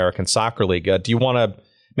North American Soccer League. Do you want to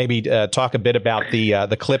maybe talk a bit about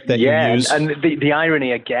the clip that you used? And the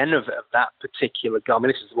irony again of that particular goal. I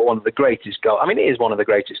mean, this is one of the greatest goals. I mean, it is one of the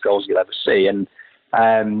greatest goals you'll ever see, and.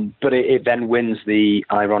 But it then wins the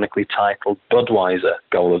ironically titled Budweiser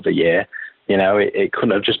Goal of the Year. It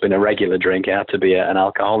couldn't have just been a regular drink; it had to be an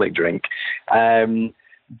alcoholic drink.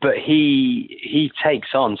 But he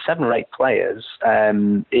takes on 7 or 8 players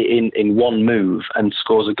in one move and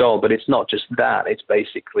scores a goal. But it's not just that; it's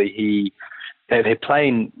basically they're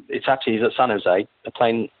playing. It's actually he's at San Jose. They're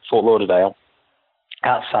playing Fort Lauderdale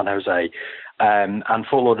at San Jose. And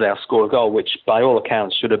Fort Lauderdale score a goal, which by all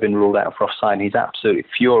accounts should have been ruled out for offside. And he's absolutely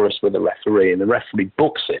furious with the referee, and the referee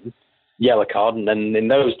books him, yellow card. And then in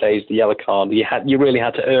those days, the yellow card, you really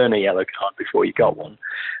had to earn a yellow card before you got one.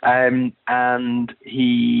 And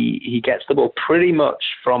he gets the ball pretty much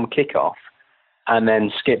from kickoff, and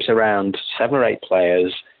then skips around 7 or 8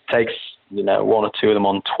 players, takes 1 or 2 of them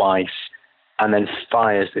on twice, and then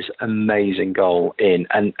fires this amazing goal in.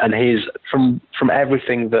 And his from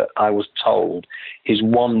everything that I was told, his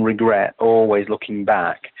one regret, always looking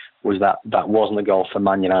back, was that wasn't a goal for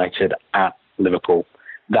Man United at Liverpool.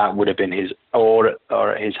 That would have been his or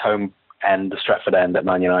at his home end, the Stretford end at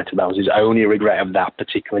Man United. That was his only regret of that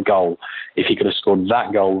particular goal. If he could have scored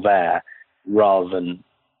that goal there rather than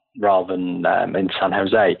in San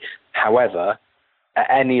Jose. However,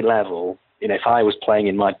 at any level, if I was playing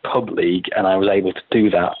in my pub league and I was able to do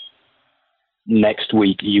that next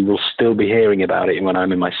week, you will still be hearing about it when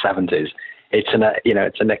I'm in my 70s. It's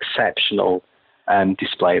an exceptional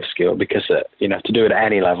display of skill, because to do it at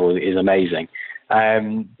any level is amazing.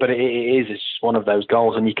 But it's just one of those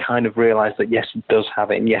goals, and you kind of realise that yes, he does have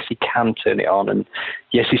it, and yes, he can turn it on, and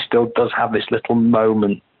yes, he still does have this little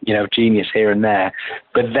moment, genius here and there.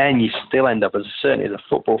 But then you still end up, certainly as a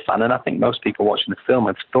football fan, and I think most people watching the film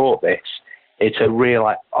have thought this. It's a real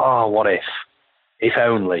what if? If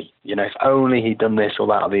only, if only he'd done this or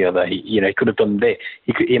that or the other. He could have done this.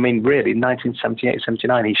 Really, in 1978,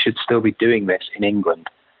 79, he should still be doing this in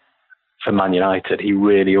England for Man United. He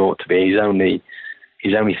really ought to be. He's only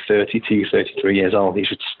 32, 33 years old. He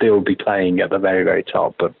should still be playing at the very, very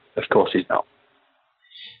top, but of course he's not.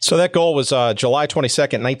 So that goal was July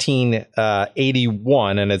 22nd,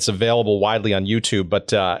 1981, and it's available widely on YouTube,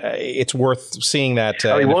 but it's worth seeing that.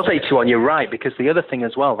 It was 81, you're right, because the other thing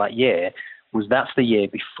as well that year was that's the year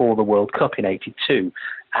before the World Cup in 82,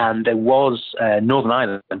 and there was Northern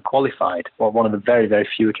Ireland qualified, one of the very, very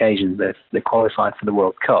few occasions that they qualified for the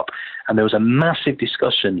World Cup, and there was a massive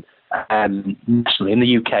discussion nationally in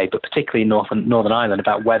the UK, but particularly in Northern Ireland,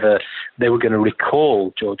 about whether they were going to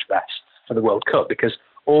recall George Best for the World Cup, because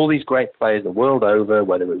all these great players the world over,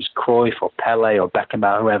 whether it was Cruyff or Pele or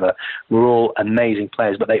Beckenbauer, whoever, were all amazing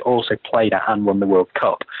players, but they also played at and won the World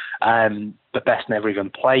Cup. But Best never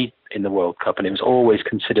even played in the World Cup, and it was always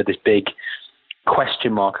considered this big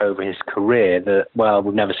question mark over his career that, well,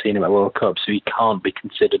 we've never seen him at World Cup, so he can't be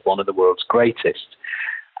considered one of the world's greatest.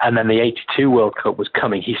 And then the 82 World Cup was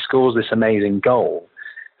coming. He scores this amazing goal.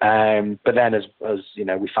 But then, as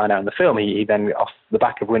we find out in the film, he then, off the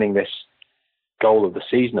back of winning this Goal of the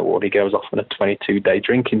Season award, he goes off on a 22-day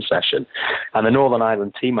drinking session. And the Northern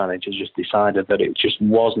Ireland team manager just decided that it just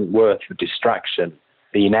wasn't worth the distraction,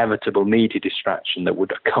 the inevitable media distraction that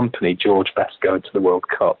would accompany George Best going to the World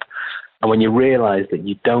Cup. And when you realise that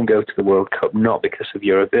you don't go to the World Cup not because of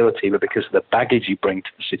your ability, but because of the baggage you bring to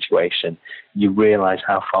the situation, you realise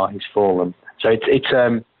how far he's fallen. So it's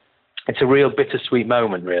a real bittersweet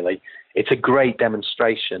moment, really. It's a great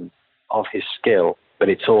demonstration of his skill, but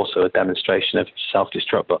it's also a demonstration of his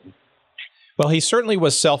self-destruct button. Well, he certainly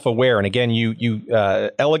was self-aware, and again, you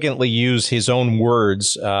elegantly use his own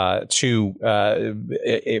words to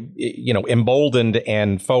emboldened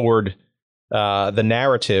and forward the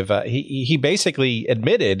narrative. He basically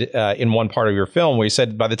admitted in one part of your film where he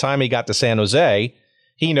said by the time he got to San Jose,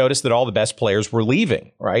 he noticed that all the best players were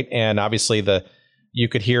leaving, right? And obviously you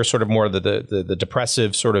could hear sort of more of the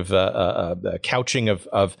depressive sort of couching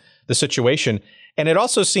of the situation. And it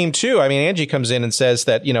also seemed too, Angie comes in and says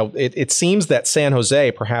that, it seems that San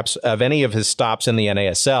Jose, perhaps of any of his stops in the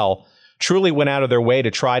NASL, truly went out of their way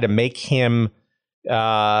to try to make him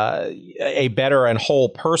a better and whole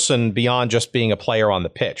person beyond just being a player on the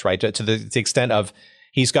pitch, right? To the extent of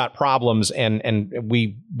he's got problems, and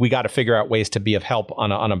we got to figure out ways to be of help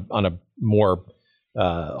on a more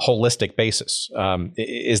holistic basis.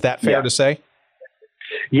 Is that fair to say?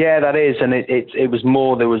 Yeah, that is, and it was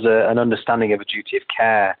more. There was an understanding of a duty of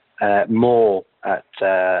care more at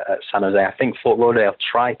San Jose. I think Fort Lauderdale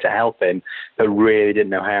tried to help him, but really didn't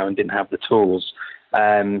know how and didn't have the tools.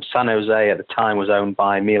 San Jose at the time was owned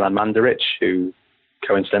by Milan Mandaric, who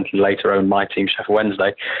coincidentally later owned my team, Sheffield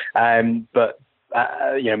Wednesday. But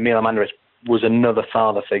Milan Mandaric was another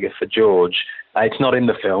father figure for George. It's not in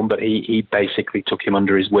the film, but he basically took him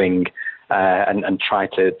under his wing and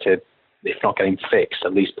tried to, if not get him fixed,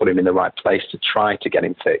 at least put him in the right place to try to get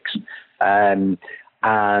him fixed. And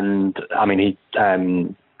I mean,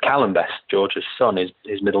 Callum Best, George's son,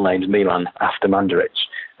 his middle name's Milan, after Mandaric,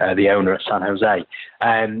 the owner at San Jose.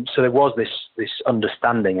 So there was this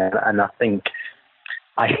understanding, and I think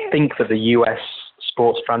that the US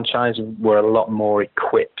sports franchise were a lot more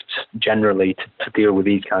equipped generally to deal with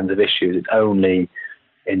these kinds of issues. It's only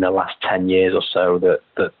in the last 10 years or so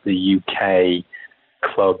that the UK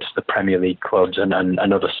clubs, the Premier League clubs and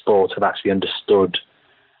other sports have actually understood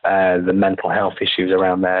the mental health issues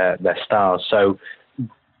around their stars. So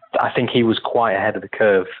I think he was quite ahead of the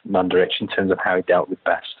curve, Mandaric, in terms of how he dealt with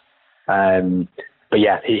Best. But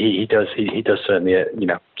yeah, he does certainly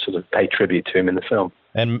sort of pay tribute to him in the film.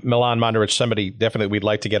 And Milan Mandaric, somebody definitely we'd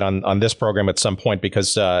like to get on this program at some point,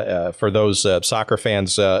 because for those soccer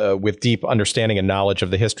fans with deep understanding and knowledge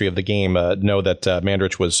of the history of the game know that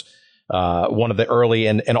Mandaric was one of the early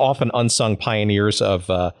and often unsung pioneers of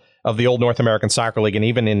the old North American Soccer League, and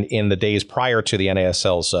even in the days prior to the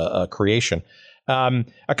NASL's creation.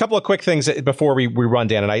 A couple of quick things before we run,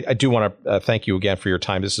 Dan, and I do want to thank you again for your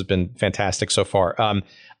time. This has been fantastic so far.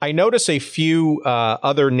 I notice a few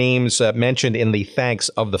other names mentioned in the thanks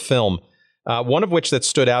of the film. One of which that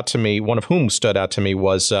stood out to me, one of whom stood out to me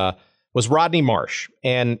was Rodney Marsh,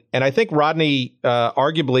 and I think Rodney,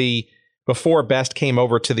 arguably before Best came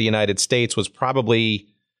over to the United States, was probably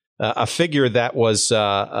a figure that was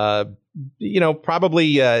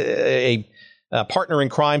probably a partner in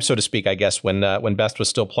crime, so to speak, I guess, when Best was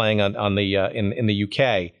still playing in the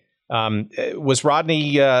UK. Was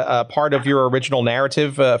Rodney part of your original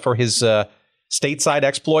narrative for his stateside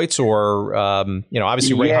exploits, or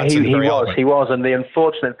obviously Ray Hudson? He was, and the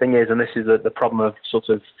unfortunate thing is, and this is the problem of sort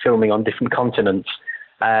of filming on different continents.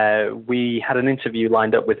 We had an interview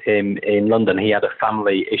lined up with him in London. He had a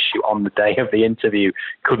family issue on the day of the interview,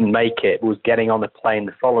 couldn't make it, was getting on a plane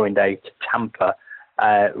the following day to Tampa.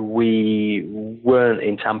 We weren't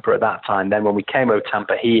in Tampa at that time. Then when we came over to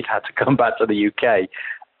Tampa, he'd had to come back to the UK.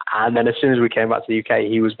 And then as soon as we came back to the UK,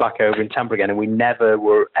 he was back over in Tampa again, and we never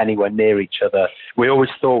were anywhere near each other. We always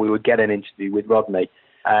thought we would get an interview with Rodney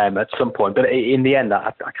at some point. But in the end,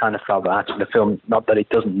 I kind of felt that actually the film, not that it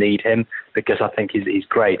doesn't need him, because I think he's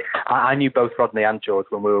great. I knew both Rodney and George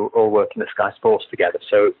when we were all working at Sky Sports together,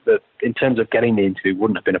 so that in terms of getting the interview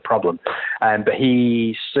wouldn't have been a problem. But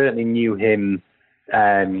he certainly knew him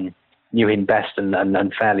best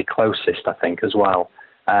and fairly closest, I think, as well.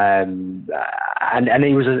 And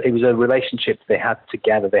it was a relationship they had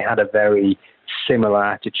together. They had a very similar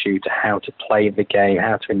attitude to how to play the game,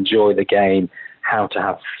 how to enjoy the game, how to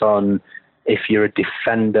have fun. If you're a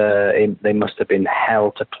defender, they must have been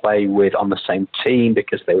hell to play with on the same team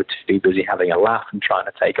because they were too busy having a laugh and trying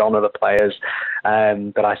to take on other players.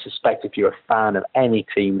 But I suspect if you're a fan of any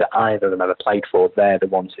team that either of them ever played for, they're the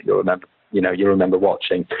ones that you'll remember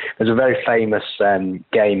watching. There's a very famous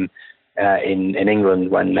game in England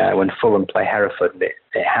when Fulham play Hereford.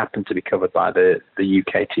 It happened to be covered by the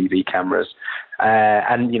UK TV cameras.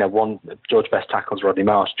 And George Best tackles Rodney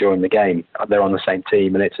Marsh during the game. They're on the same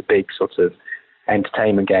team, and it's a big sort of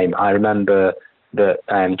entertainment game. I remember that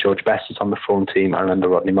George Best is on the Fulham team. I remember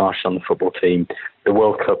Rodney Marsh on the football team. The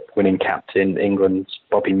World Cup winning captain, England's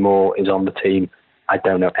Bobby Moore, is on the team. I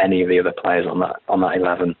don't know any of the other players on that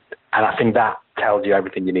 11. And I think that tells you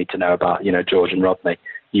everything you need to know about, George and Rodney.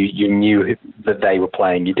 You knew that they were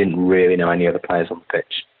playing. You didn't really know any other players on the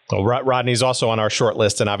pitch. Well, Rodney's also on our short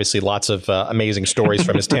list, and obviously lots of amazing stories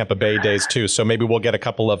from his Tampa Bay days too. So maybe we'll get a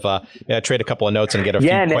couple of trade a couple of notes and get a few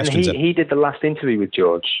questions. Yeah, he did the last interview with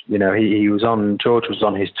George. George was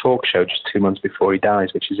on his talk show just 2 months before he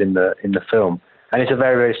dies, which is in the film. And it's a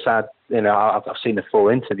very, very sad. I've seen the full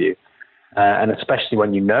interview, and especially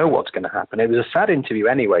when you know what's going to happen. It was a sad interview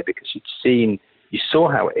anyway because you saw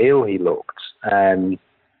how ill he looked.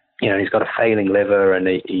 He's got a failing liver, and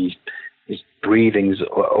his breathing's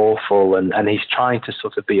awful, and he's trying to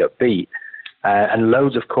sort of be upbeat. And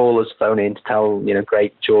loads of callers phone in to tell,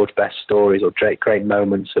 great George Best stories or great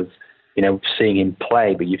moments of, seeing him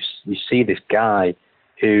play. But you see this guy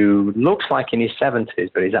who looks like in his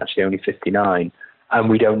 70s, but he's actually only 59. And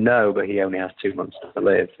we don't know, but he only has 2 months to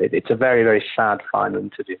live. It's a very, very sad final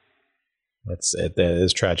interview. That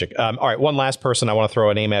is tragic. All right, one last person I want to throw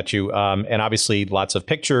a name at you. And obviously lots of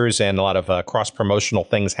pictures and a lot of cross-promotional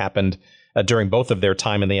things happened during both of their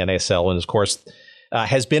time in the NASL. And, of course,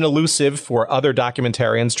 has been elusive for other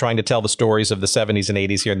documentarians trying to tell the stories of the 70s and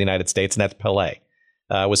 80s here in the United States, and that's Pelé.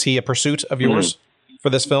 Was he a pursuit of yours for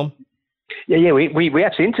this film? Yeah, we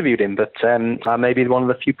actually interviewed him, but I may be one of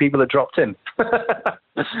the few people that dropped him.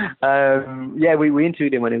 We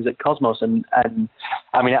interviewed him when he was at Cosmos, and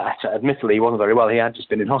I mean, admittedly, he wasn't very well. He had just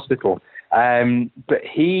been in hospital. But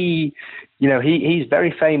he's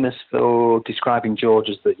very famous for describing George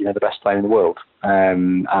as the best player in the world.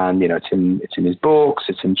 And it's in his books,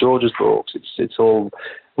 it's in George's books. It's all.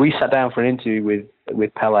 We sat down for an interview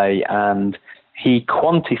with Pelé, and he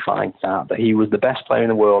quantified that he was the best player in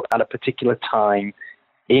the world at a particular time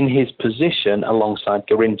in his position alongside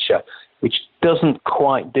Garrincha, which doesn't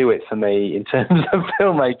quite do it for me in terms of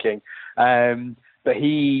filmmaking. But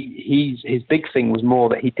his big thing was more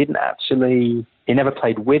that he never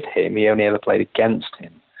played with him. He only ever played against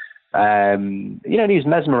him. He was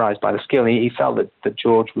mesmerized by the skill. He felt that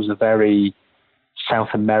George was a very South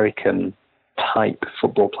American type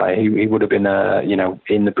football player. He would have been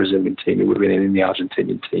in the Brazilian team. He would have been in the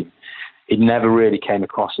Argentinian team. He never really came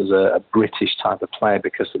across as a British type of player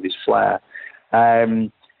because of his flair.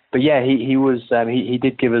 But yeah, he was. He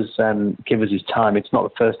did give us his time. It's not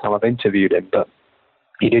the first time I've interviewed him, but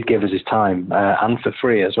he did give us his time, and for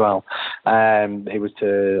free as well. It was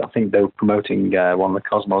I think they were promoting one of the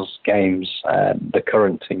Cosmos games, the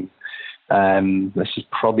current team. This is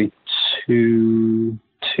probably two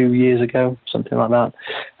years ago, something like that.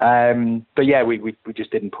 But yeah, we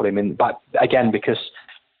just didn't put him in. But again, because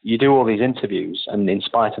you do all these interviews, and in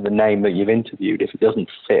spite of the name that you've interviewed, if it doesn't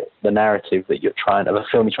fit the narrative that of a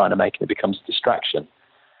film you're trying to make, and it becomes a distraction,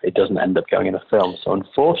 it doesn't end up going in a film. So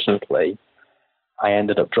unfortunately, I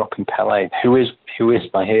ended up dropping Pelé, who is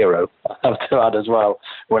my hero. I have to add as well.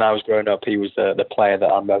 When I was growing up, he was the player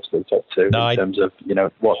that I most looked up to in terms of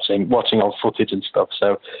watching old footage and stuff.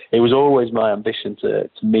 So it was always my ambition to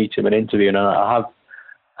meet him and interview him, and I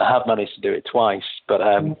have managed to do it twice. But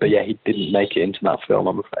yeah, he didn't make it into that film,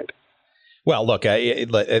 I'm afraid. Well, look,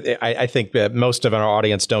 I think that most of our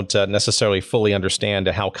audience don't necessarily fully understand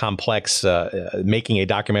how complex making a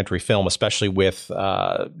documentary film, especially with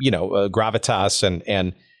gravitas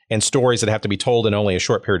and stories that have to be told in only a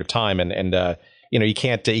short period of time, and you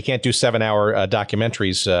can't do 7-hour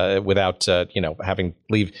documentaries without having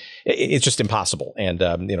leave. It's just impossible, and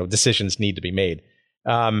decisions need to be made.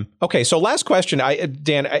 Okay, so last question,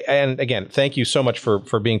 Dan, and again, thank you so much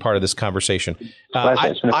for being part of this conversation.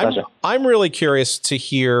 I'm really curious to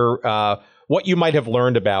hear what you might have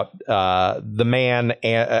learned about the man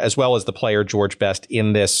as well as the player George Best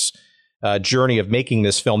in this journey of making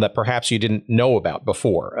this film that perhaps you didn't know about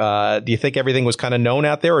before. Do you think everything was kind of known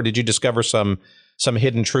out there, or did you discover some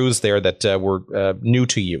hidden truths there that were new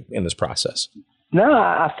to you in this process? No,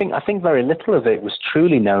 I think very little of it was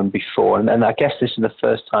truly known before, and I guess this is the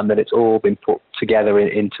first time that it's all been put together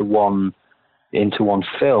into one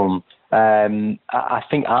film. I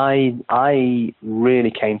think I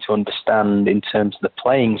really came to understand in terms of the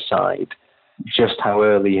playing side just how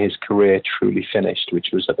early his career truly finished,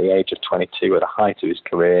 which was at the age of 22, at the height of his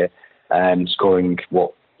career, scoring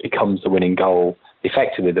what becomes the winning goal,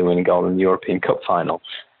 effectively the winning goal in the European Cup final.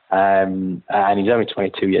 And he's only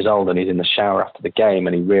 22 years old, and he's in the shower after the game,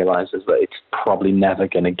 and he realizes that it's probably never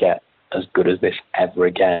going to get as good as this ever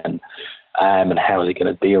again. And how is he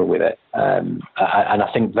going to deal with it? And I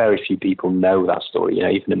think very few people know that story.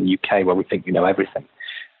 Even in the UK, where we think we know everything,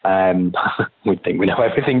 we think we know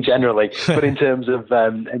everything generally. But in terms of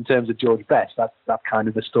George Best, that's kind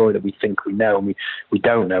of the story that we think we know, and we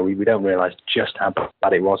don't know. We don't realize just how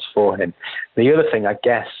bad it was for him. The other thing, I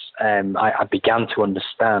guess, I began to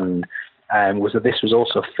understand was that this was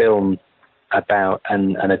also a film about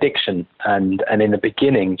an addiction, and in the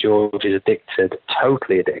beginning, George is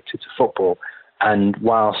totally addicted to football. And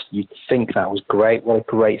whilst you'd think that was great, what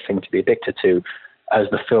a great thing to be addicted to, as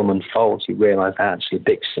the film unfolds, you realise that actually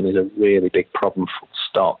addiction is a really big problem, full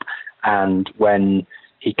stop. And when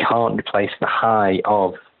he can't replace the high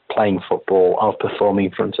of playing football, of performing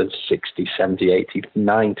in front of 60, 70, 80,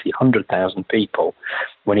 90, 100,000 people,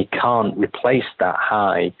 when he can't replace that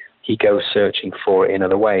high, he goes searching for it in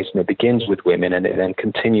other ways. And it begins with women, and it then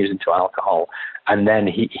continues into alcohol. And then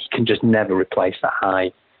he can just never replace that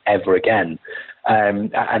high ever again.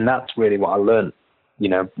 And that's really what I learned.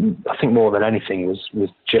 I think more than anything was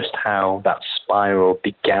just how that spiral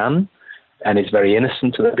began. and it's very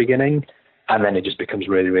innocent at the beginning, and then it just becomes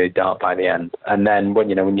really, really dark by the end. And then when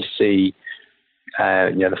you see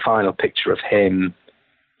the final picture of him,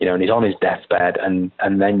 and he's on his deathbed, and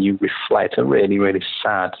then you reflect a really, really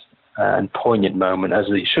sad and poignant moment, as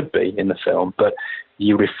it should be in the film, but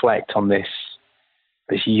you reflect on this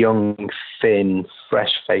young, thin,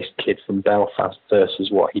 fresh-faced kid from Belfast versus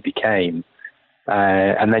what he became.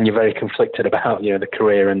 And then you're very conflicted about, the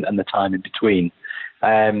career and the time in between.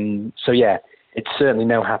 So yeah, it's certainly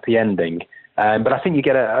no happy ending. But I think you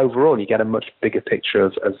get a much bigger picture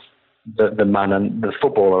of the man and the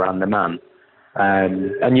footballer and the man.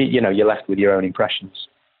 And you're left with your own impressions.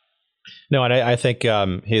 No, and I think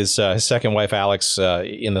his second wife Alex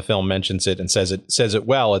in the film mentions it and says it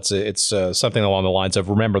well. It's something along the lines of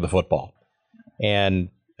 "remember the football," and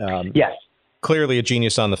yes, clearly a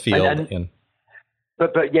genius on the field.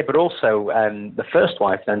 But also the first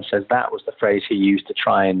wife then says that was the phrase he used to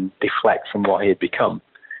try and deflect from what he had become.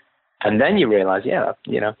 And then you realise,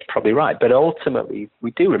 probably right. But ultimately, we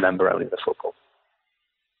do remember only the football.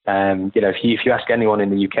 If you ask anyone in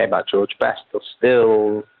the UK about George Best, they'll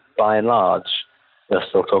still, by and large, they'll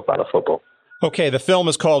still talk about the football. Okay, the film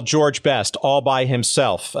is called George Best, All by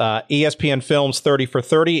Himself. ESPN Films 30 for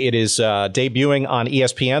 30. It is debuting on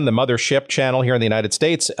ESPN, the mothership channel here in the United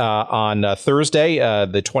States, on Thursday,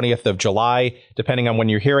 the 20th of July. Depending on when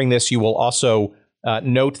you're hearing this, you will also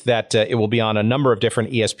note that it will be on a number of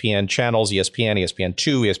different ESPN channels, ESPN,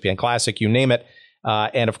 ESPN2, ESPN Classic, you name it.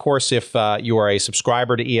 And of course, if you are a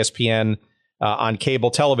subscriber to ESPN on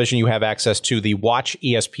cable television, you have access to the Watch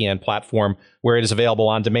ESPN platform where it is available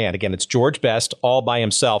on demand. Again, it's George Best, All by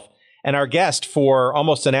Himself. And our guest for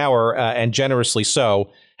almost an hour, and generously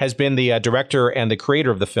so, has been the director and the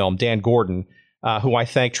creator of the film, Dan Gordon, who I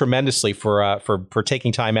thank tremendously for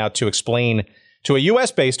taking time out to explain to a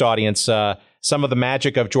U.S.-based audience some of the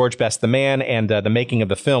magic of George Best the man and the making of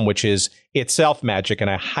the film, which is itself magic, and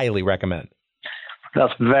I highly recommend.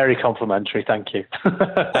 That's very complimentary. Thank you.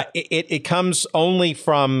 It comes only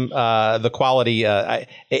from the quality.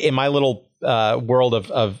 In my little world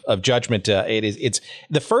of judgment, it's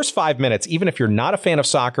the first 5 minutes. Even if you're not a fan of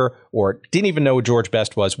soccer or didn't even know who George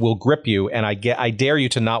Best was, will grip you. And I dare you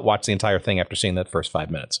to not watch the entire thing after seeing that first 5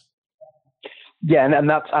 minutes. Yeah, and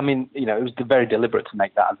that's, it was very deliberate to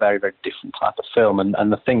make that a very, very different type of film.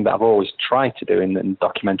 And the thing that I've always tried to do in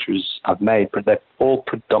documentaries I've made, but they're all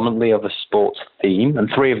predominantly of a sports theme, and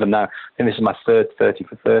 3 of them now, I think this is my third 30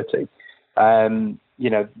 for 30.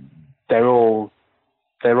 They're all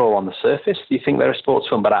on the surface. You think they're a sports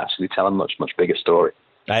film, but actually tell a much, much bigger story.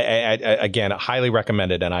 I again, highly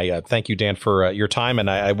recommend it. And I thank you, Dan, for your time. And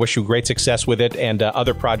I wish you great success with it and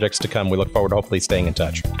other projects to come. We look forward to hopefully staying in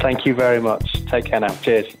touch. Thank you very much. Take care now.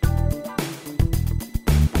 Cheers.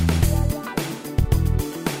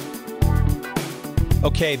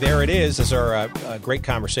 Okay, there it is. This is our great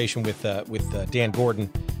conversation with Dan Gordon.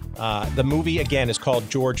 The movie, again, is called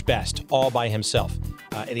George Best, All by Himself.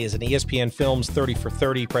 It is an ESPN Films 30 for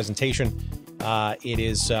 30 presentation. It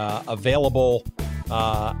is available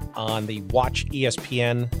on the Watch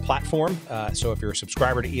ESPN platform. So if you're a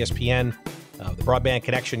subscriber to ESPN, the broadband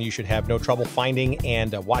connection, you should have no trouble finding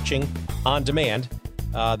and watching on demand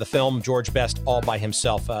the film George Best, All by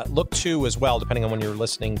Himself. Look to as well, depending on when you're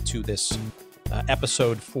listening to this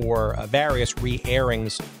episode, for various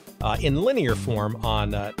re-airings in linear form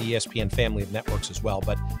on the ESPN family of networks as well.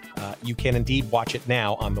 But you can indeed watch it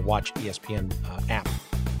now on the Watch ESPN app.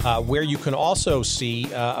 Where you can also see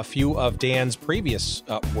a few of Dan's previous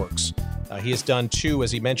works. He has done 2,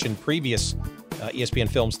 as he mentioned, previous ESPN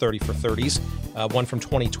Films 30 for 30s. One from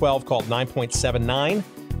 2012 called 9.79,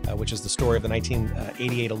 which is the story of the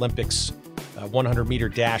 1988 Olympics 100-meter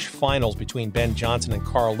dash finals between Ben Johnson and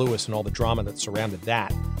Carl Lewis and all the drama that surrounded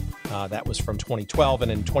that. That was from 2012.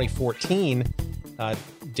 And in 2014,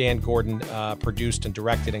 Dan Gordon produced and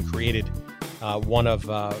directed and created one of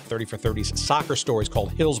 30 for 30's soccer stories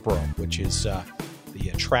called Hillsborough, which is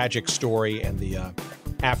the tragic story and the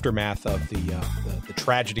aftermath of the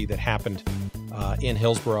tragedy that happened in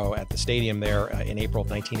Hillsborough at the stadium there in April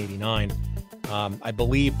of 1989. I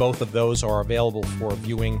believe both of those are available for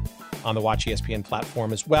viewing on the Watch ESPN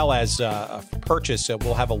platform, as well as for purchase.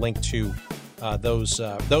 We'll have a link to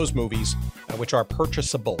those movies, which are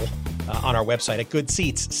purchasable on our website at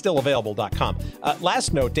goodseatsstillavailable.com.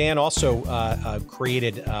 Last note, Dan also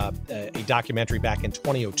created a documentary back in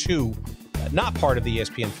 2002, not part of the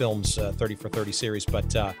ESPN Films 30 for 30 series,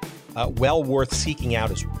 but well worth seeking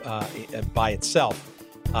out by itself.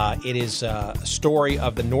 It is a story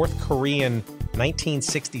of the North Korean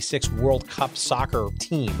 1966 World Cup soccer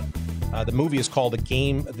team. The movie is called The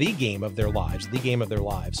Game of Their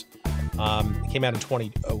Lives. It came out in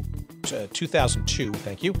 2002.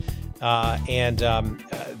 Thank you.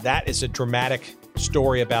 That is a dramatic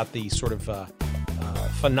story about the sort of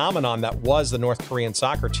phenomenon that was the North Korean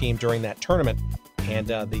soccer team during that tournament, and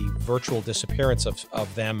the virtual disappearance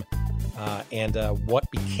of them, and what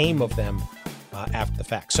became of them after the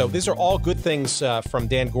fact. So these are all good things from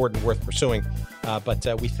Dan Gordon worth pursuing, but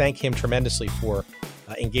we thank him tremendously for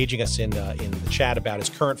engaging us in the chat about his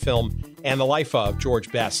current film and the life of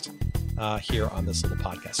George Best here on this little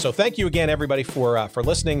podcast. So thank you again, everybody, for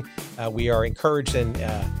listening. We are encouraged and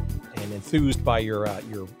enthused by your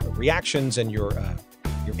reactions and your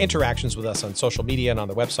interactions with us on social media and on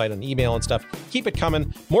the website and email and stuff. Keep it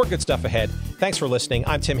coming. More good stuff ahead. Thanks for listening.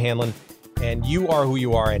 I'm Tim Hanlon, and you are who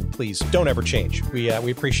you are, and please don't ever change. We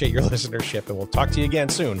appreciate your listenership, and we'll talk to you again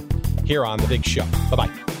soon here on The Big Show.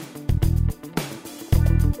 Bye-bye.